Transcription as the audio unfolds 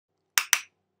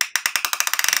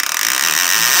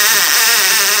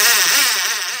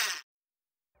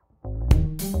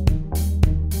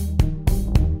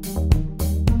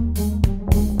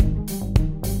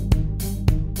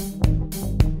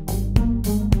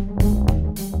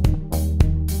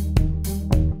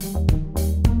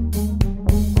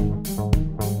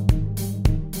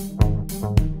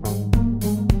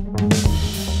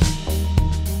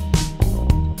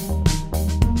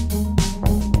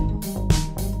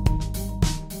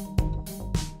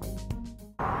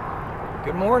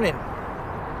Good morning.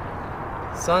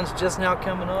 Sun's just now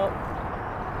coming up.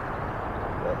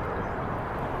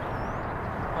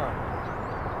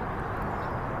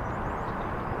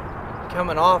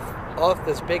 Coming off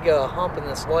this big hump in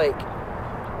this lake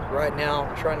right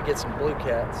now, trying to get some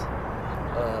bluecats.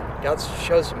 Got to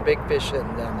show some big fish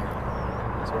sitting down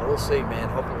there. So we'll see, man.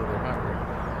 Hopefully they're hungry.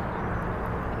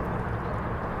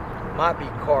 Might be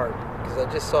carp, because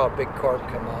I just saw a big carp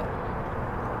come up.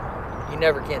 You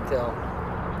never can tell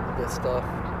this stuff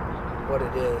what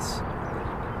it is.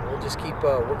 We'll just keep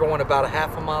we're going about a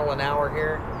half a mile an hour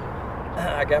here.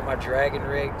 I got my dragging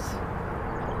rigs.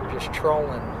 We're just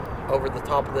trolling over the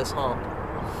top of this hump.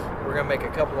 We're gonna make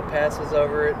a couple of passes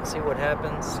over it and see what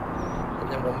happens,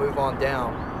 and then we'll move on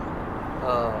down.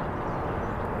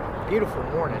 Beautiful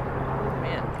morning,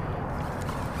 man.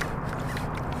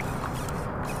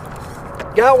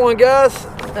 Got one, guys.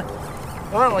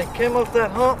 Finally came off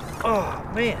that hump. Oh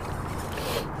man,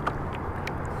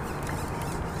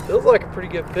 feels like a pretty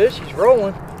good fish. He's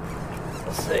rolling.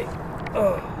 Let's see.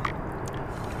 Oh,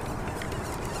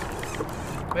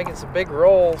 making some big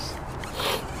rolls.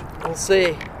 We'll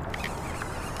see.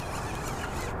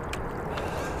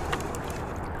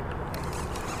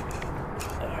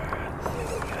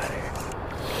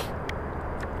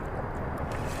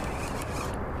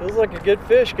 Feels like a good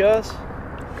fish, guys.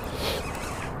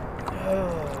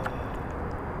 Oh.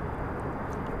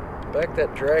 Back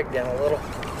that drag down a little.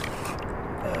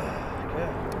 Okay.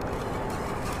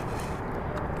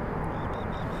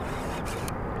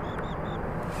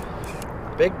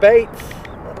 Big baits.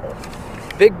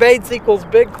 Big baits equals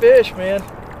big fish, man.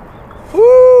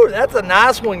 Woo! That's a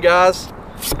nice one, guys.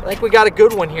 I think we got a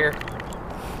good one here.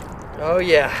 Oh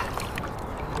yeah.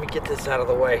 Let me get this out of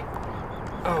the way.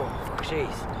 Oh,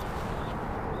 jeez.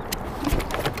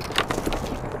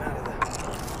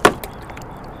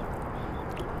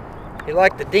 You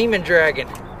like the demon dragon.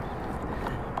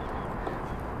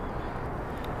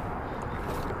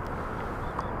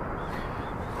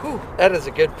 Whew, that is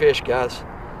a good fish, guys.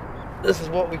 This is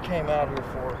what we came out here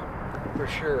for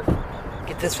sure.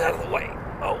 Get this out of the way.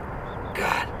 Oh,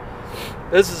 God.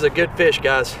 This is a good fish,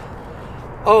 guys.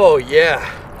 Oh, yeah.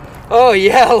 Oh,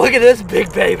 yeah, look at this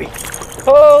big baby.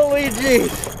 Holy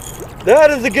jeez.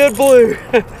 That is a good blue.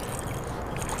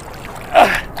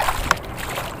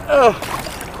 Oh.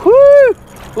 Woo!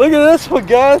 Look at this one,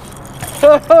 guys.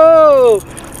 Oh!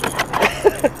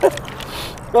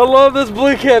 I love this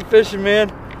blue cat fishing,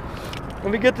 man.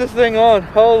 Let me get this thing on.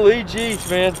 Holy jeez,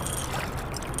 man.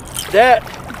 That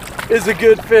is a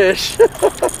good fish.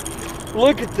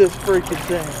 Look at this freaking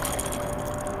thing.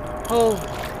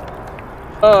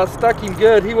 Oh, stuck him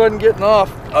good. He wasn't getting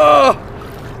off. Oh!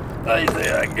 Let me see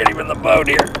if I can get him in the boat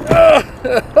here.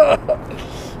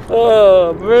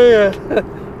 Oh, man.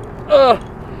 Oh!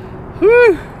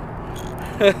 Whew.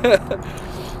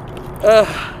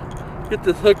 Get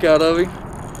this hook out of him.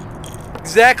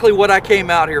 Exactly what I came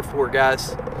out here for,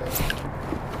 guys.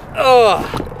 Oh,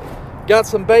 got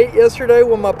some bait yesterday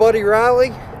with my buddy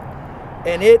Riley,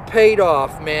 and it paid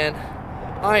off, man.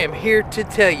 I am here to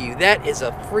tell you, that is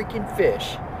a freaking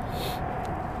fish.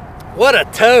 What a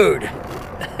toad.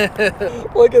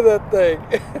 Look at that thing.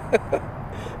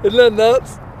 Isn't that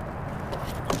nuts?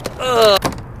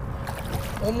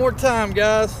 One more time,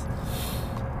 guys.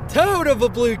 Toad of a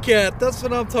blue cat. That's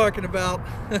what I'm talking about.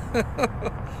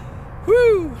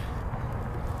 Woo!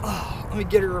 Oh, let me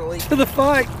get her released to the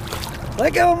fight.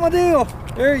 Let go of my deal.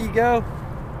 There you go.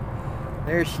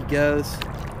 There she goes.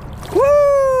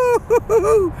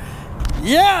 Woo!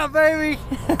 Yeah, baby.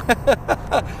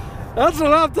 That's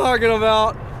what I'm talking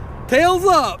about. Tails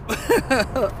up.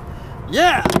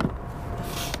 Yeah.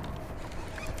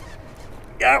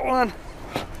 Got one.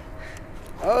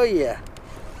 Oh yeah.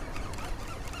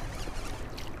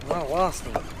 Well, I lost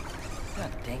him.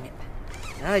 God dang it.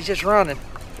 Now he's just running.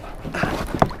 He's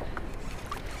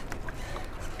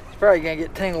probably gonna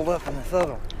get tangled up in this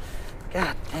other one.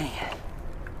 God dang it.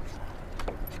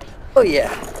 Oh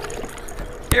yeah.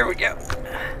 Here we go.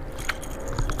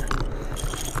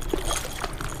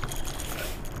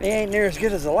 He ain't near as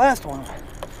good as the last one.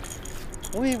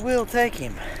 We will take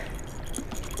him.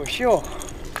 For sure.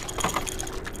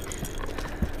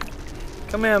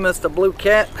 Come here, Mr. Blue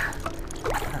Cat.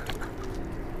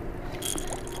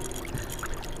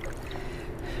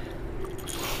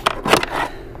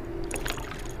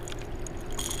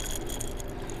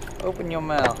 Open your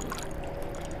mouth.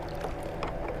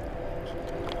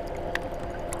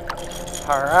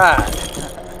 All right.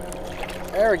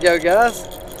 There we go, guys.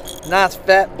 Nice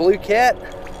fat blue cat.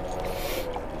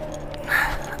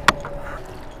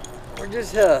 We're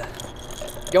just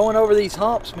going over these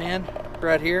humps, man,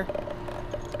 right here.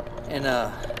 and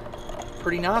a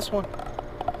pretty nice one.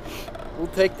 We'll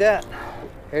take that.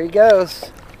 There he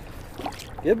goes.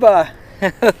 Goodbye.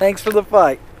 Thanks for the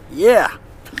fight. Yeah.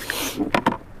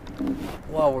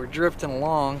 While we're drifting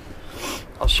along,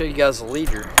 I'll show you guys the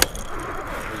leader.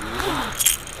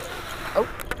 Oh,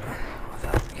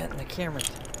 without getting the camera.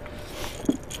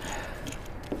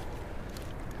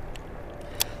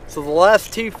 So the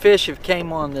last two fish have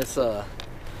came on this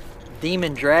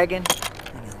demon dragon.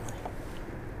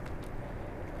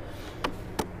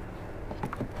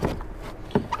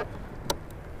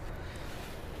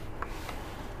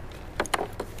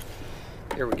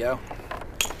 Here we go.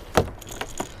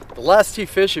 The last two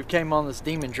fish have came on this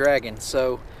demon dragon.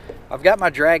 So I've got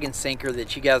my dragon sinker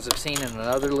that you guys have seen in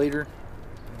another leader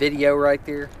video right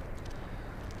there.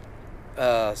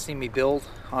 See me build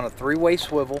on a 3-way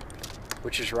swivel,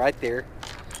 which is right there.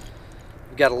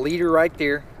 We've got a leader right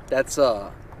there. That's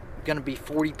gonna be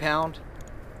 40-pound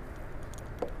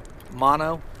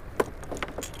mono.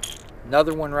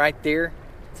 Another one right there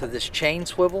to this chain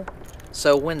swivel.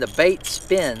 So when the bait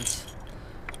spins,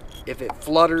 if it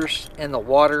flutters in the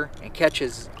water and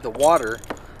catches the water,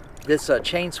 this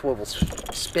chain swivel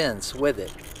spins with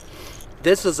it.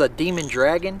 This is a demon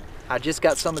dragon. I just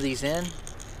got some of these in.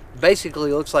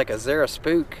 Basically looks like a Zara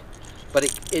spook, but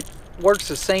it works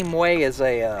the same way as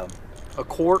a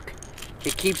cork.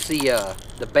 It keeps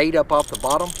the bait up off the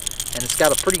bottom, and it's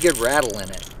got a pretty good rattle in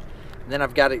it. And then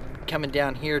I've got it coming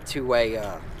down here to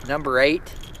a number 8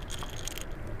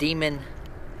 demon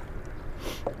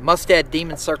Mustad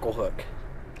demon circle hook.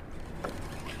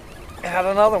 Got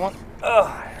another one.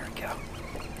 Oh, there we go.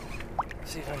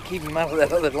 See if I can keep him out of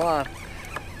that other line.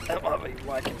 That might be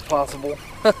like impossible.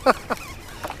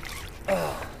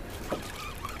 Oh.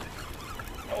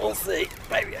 We'll see.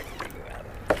 Maybe I can keep him out of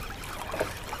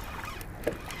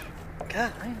it.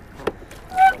 God, man.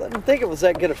 I didn't think it was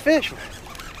that good a fish.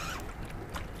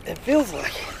 It feels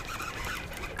like it.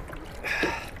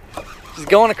 Just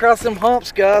going across them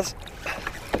humps, guys.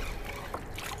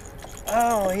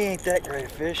 Oh, he ain't that great a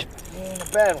fish. He ain't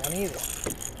a bad one either.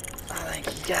 I think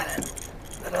he got it.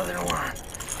 That other one.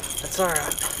 That's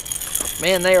alright.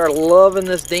 Man, they are loving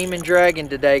this demon dragon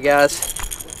today, guys.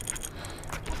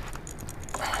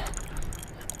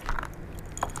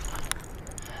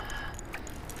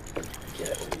 Get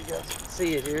it where you guys can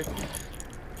see it here.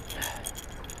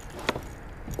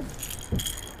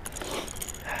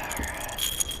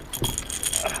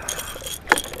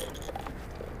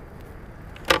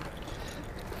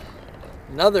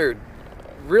 Another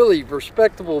really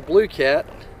respectable blue cat.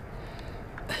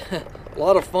 A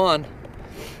lot of fun.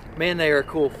 Man, they are a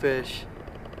cool fish.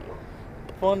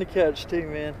 Fun to catch too,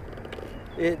 man.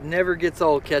 It never gets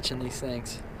old catching these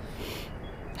things.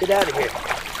 Get out of here.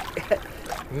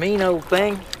 Mean old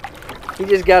thing. He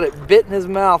just got it bit in his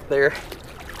mouth there.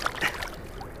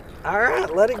 All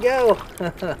right, let it go.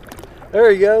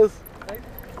 There he goes.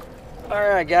 All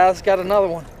right, guys, got another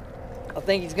one. I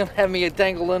think he's gonna have me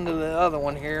tangled into the other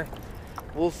one here.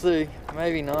 We'll see,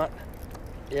 maybe not.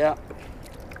 Yeah,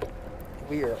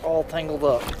 we are all tangled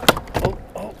up.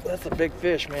 Oh, that's a big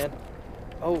fish, man.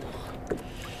 Oh,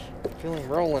 I feel him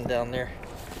rolling down there.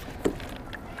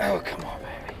 Oh, come on,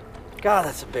 baby. God,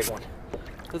 that's a big one.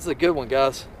 This is a good one,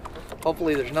 guys.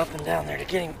 Hopefully there's nothing down there to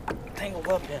get him tangled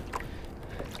up in.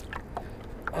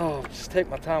 Oh, just take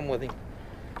my time with him.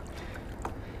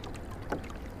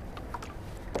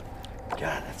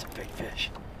 God, that's a big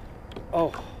fish.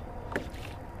 Oh.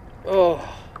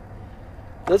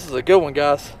 This is a good one,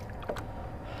 guys.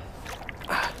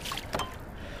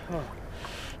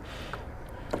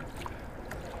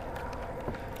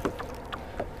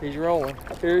 He's rolling.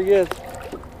 Here he is.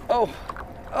 Oh,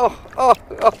 God.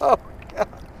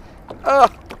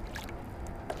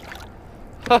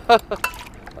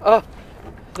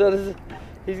 That is,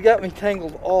 he's got me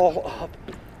tangled all up.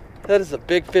 That is a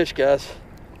big fish, guys.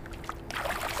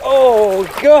 Oh,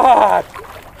 God!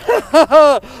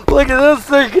 Look at this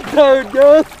sinking toad,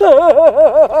 guys!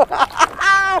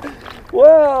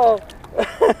 Wow!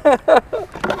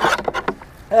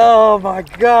 Oh my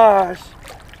gosh!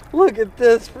 Look at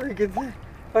this freaking thing.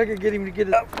 If I could get him to get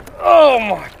it up. Oh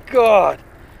my God!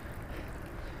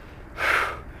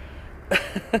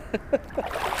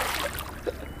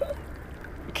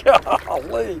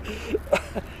 Golly!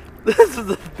 This is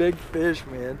a big fish,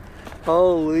 man.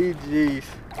 Holy jeez.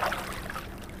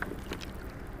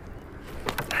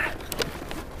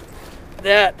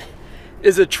 That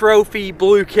is a trophy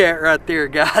blue cat right there,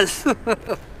 guys.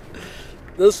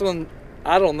 This one,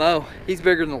 I don't know. He's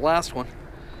bigger than the last one.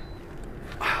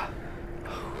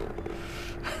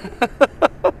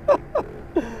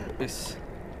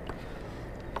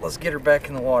 Let's let's get her back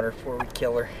in the water before we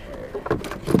kill her.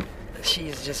 She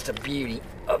is just a beauty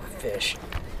of a fish.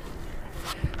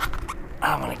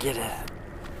 I'm gonna get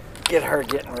her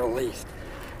getting released.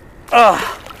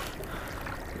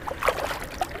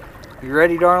 You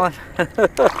ready, darling?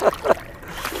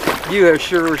 You are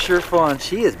sure fun.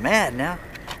 She is mad now.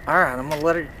 All right, I'm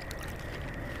gonna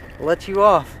let you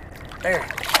off. There.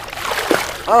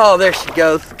 Oh, there she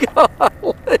goes.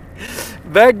 Golly.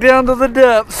 Back down to the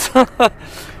depths.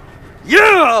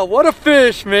 Yeah, what a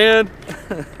fish, man.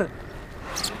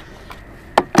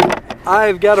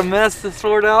 I've got a mess to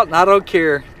sort out, and I don't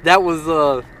care. That was,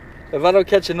 if I don't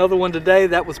catch another one today,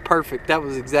 that was perfect. That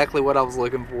was exactly what I was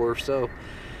looking for. So,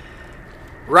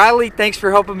 Riley, thanks for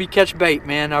helping me catch bait,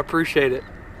 man. I appreciate it.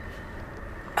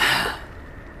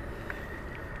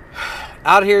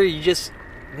 Out here,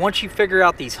 once you figure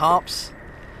out these humps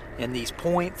and these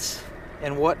points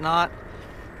and whatnot,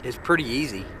 it's pretty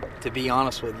easy, to be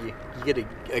honest with you. You get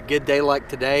a good day like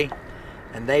today,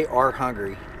 and they are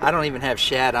hungry. I don't even have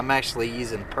shad. I'm actually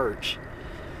using perch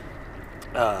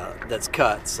that's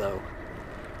cut, so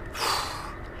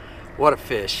what a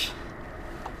fish.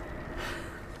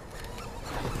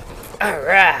 All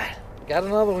right, got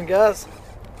another one, guys.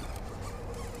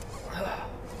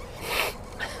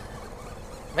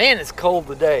 Man, it's cold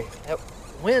today. That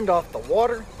wind off the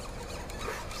water,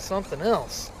 something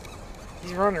else.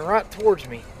 He's running right towards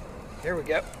me. Here we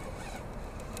go.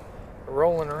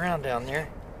 Rolling around down there.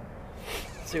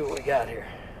 Let's see what we got here.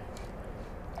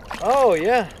 Oh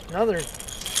yeah, another,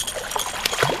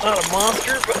 not a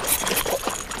monster, but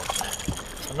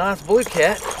a nice blue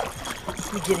cat.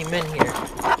 Let me get him in here.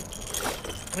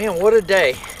 Man, what a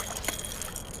day.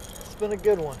 It's been a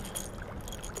good one.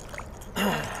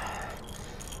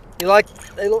 They like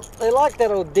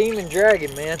that old demon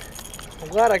dragon, man. I'm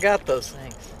glad I got those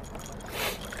things.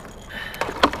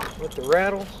 With the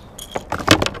rattles.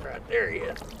 Right there he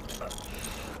is.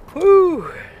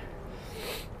 Whoo!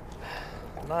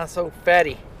 Nice old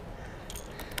fatty.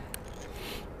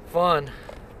 Fun.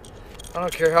 I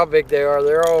don't care how big they are,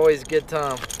 they're always a good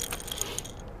time.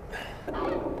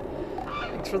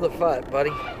 Thanks for the fight,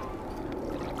 buddy.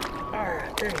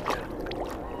 Alright, there you go.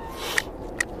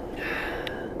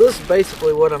 This is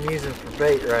basically what I'm using for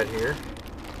bait right here.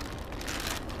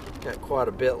 Got quite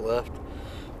a bit left.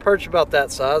 Perch about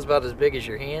that size, about as big as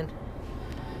your hand.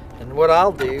 And what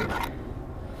I'll do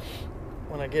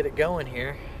when I get it going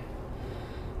here,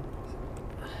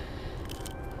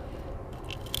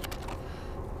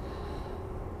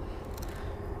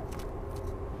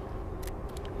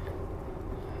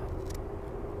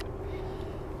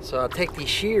 so I'll take these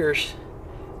shears,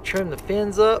 trim the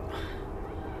fins up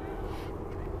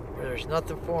where there's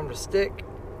nothing for them to stick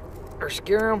or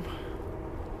scare them.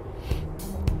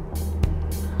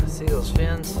 See those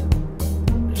fins?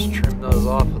 Just trim those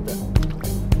off with that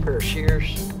pair of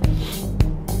shears.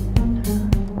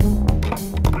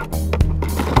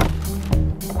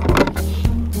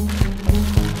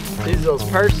 These are those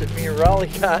perch that me and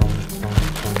Raleigh got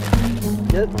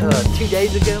 2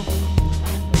 days ago.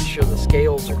 Make sure the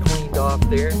scales are cleaned off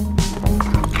there.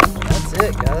 That's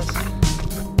it, guys.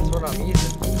 That's what I'm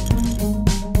using.